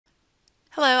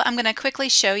Hello, I'm going to quickly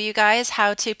show you guys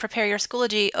how to prepare your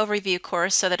Schoology overview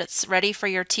course so that it's ready for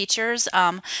your teachers.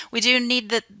 We do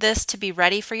need this to be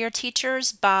ready for your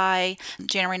teachers by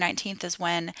January 19th is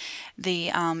when the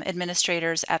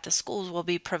administrators at the schools will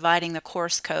be providing the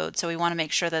course code. So we want to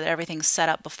make sure that everything's set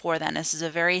up before then. This is a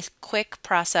very quick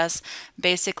process.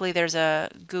 Basically, there's a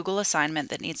Google assignment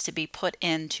that needs to be put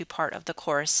into part of the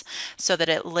course so that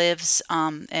it lives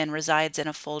and resides in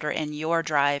a folder in your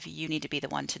drive. You need to be the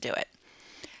one to do it.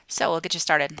 So we'll get you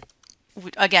started.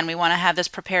 Again, we want to have this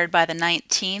prepared by the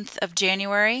 19th of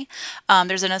January.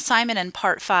 There's an assignment in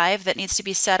part 5 that needs to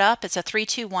be set up. It's a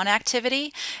 3-2-1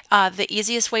 activity. The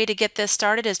easiest way to get this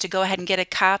started is to go ahead and get a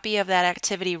copy of that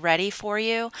activity ready for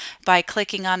you by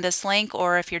clicking on this link,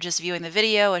 or if you're just viewing the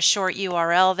video, a short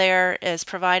URL there is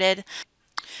provided.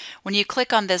 When you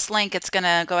click on this link, it's going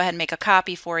to go ahead and make a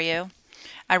copy for you.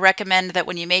 I recommend that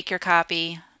when you make your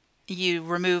copy, you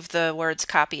remove the words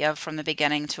copy of from the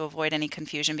beginning to avoid any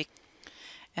confusion.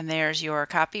 And there's your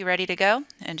copy ready to go,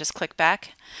 and just click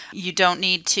back. You don't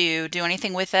need to do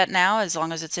anything with that now as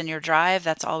long as it's in your drive.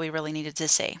 That's all we really needed to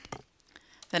see.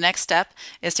 The next step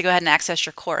is to go ahead and access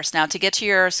your course. Now, to get to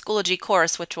your Schoology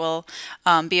course, which will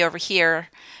be over here,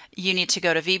 you need to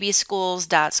go to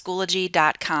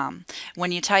vbschools.schoology.com.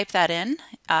 When you type that in,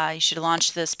 you should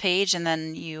launch this page, and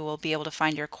then you will be able to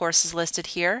find your courses listed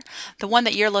here. The one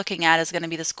that you're looking at is going to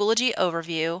be the Schoology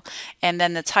overview, and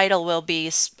then the title will be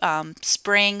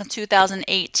Spring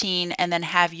 2018, and then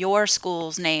have your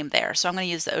school's name there. So I'm going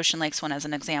to use the Ocean Lakes one as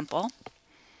an example.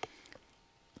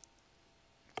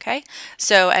 Okay,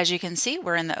 so as you can see,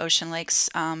 we're in the Ocean Lakes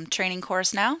training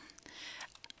course now.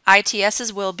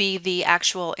 ITSs will be the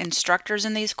actual instructors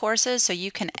in these courses, so you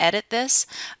can edit this.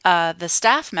 The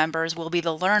staff members will be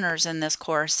the learners in this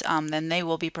course, then they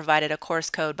will be provided a course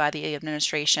code by the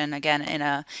administration, again in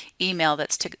an email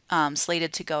that's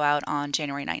slated to go out on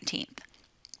January 19th.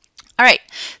 All right,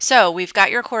 so we've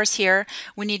got your course here.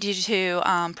 We need you to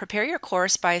prepare your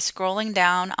course by scrolling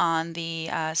down on the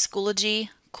Schoology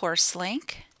course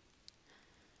link,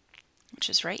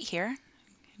 which is right here.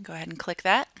 Go ahead and click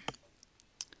that.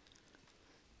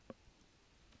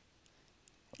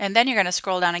 And then you're going to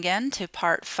scroll down again to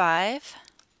Part 5,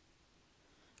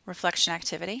 Reflection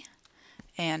Activity,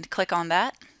 and click on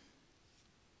that.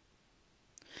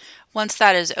 Once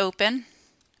that is open,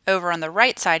 over on the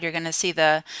right side you're going to see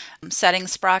the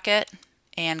settings sprocket,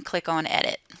 and click on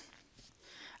Edit.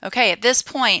 Okay, at this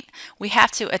point we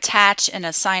have to attach an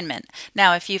assignment.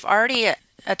 Now, if you've already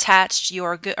attached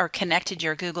your or connected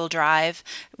your Google Drive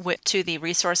to the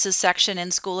resources section in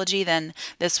Schoology, then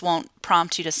this won't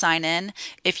prompt you to sign in.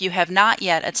 If you have not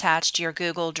yet attached your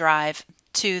Google Drive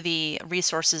to the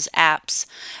resources apps,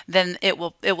 then it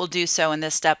will do so in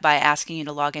this step by asking you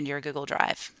to log into your Google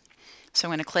Drive. So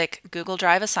I'm going to click Google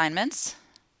Drive Assignments.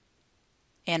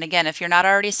 And again, if you're not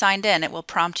already signed in, it will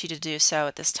prompt you to do so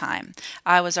at this time.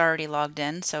 I was already logged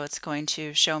in, so it's going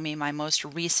to show me my most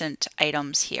recent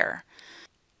items here.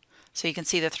 So you can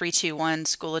see the 3-2-1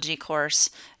 Schoology course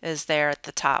is there at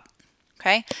the top.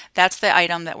 Okay, that's the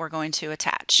item that we're going to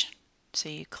attach. So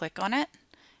you click on it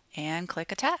and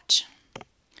click Attach.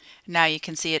 Now you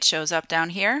can see it shows up down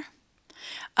here.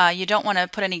 You don't want to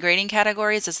put any grading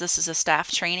categories, as this is a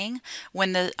staff training.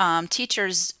 When the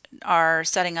teachers are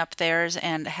setting up theirs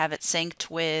and have it synced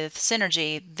with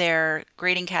Synergy, their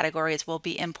grading categories will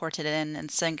be imported in and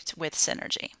synced with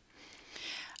Synergy.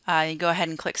 You go ahead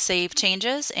and click Save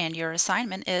Changes, and your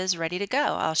assignment is ready to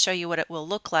go. I'll show you what it will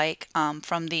look like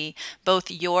from both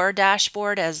your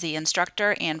dashboard as the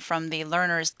instructor and from the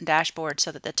learner's dashboard, so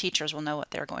that the teachers will know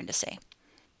what they're going to see.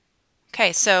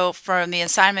 Okay, so from the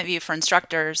assignment view for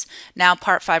instructors, now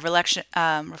Part 5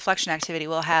 reflection activity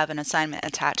will have an assignment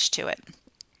attached to it.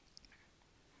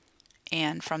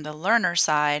 And from the learner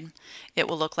side, it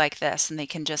will look like this, and they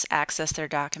can just access their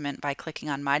document by clicking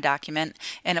on My Document,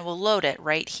 and it will load it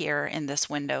right here in this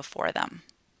window for them.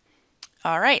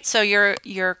 All right, so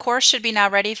your course should be now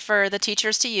ready for the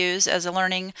teachers to use as a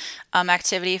learning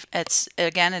activity.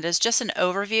 Again, it is just an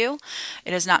overview.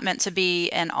 It is not meant to be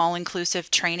an all-inclusive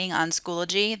training on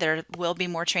Schoology. There will be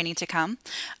more training to come.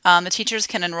 The teachers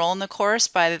can enroll in the course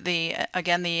by the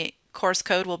course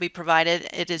code will be provided.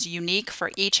 It is unique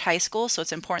for each high school, so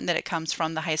it's important that it comes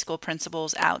from the high school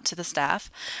principals out to the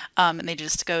staff. And they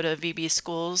just go to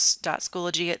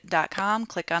vbschools.schoology.com,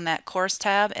 click on that course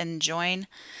tab, and join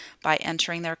by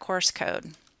entering their course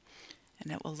code. And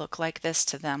it will look like this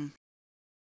to them.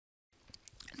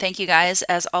 Thank you guys,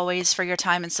 as always, for your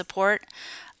time and support.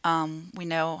 We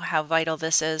know how vital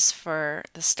this is for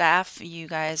the staff. You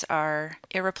guys are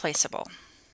irreplaceable.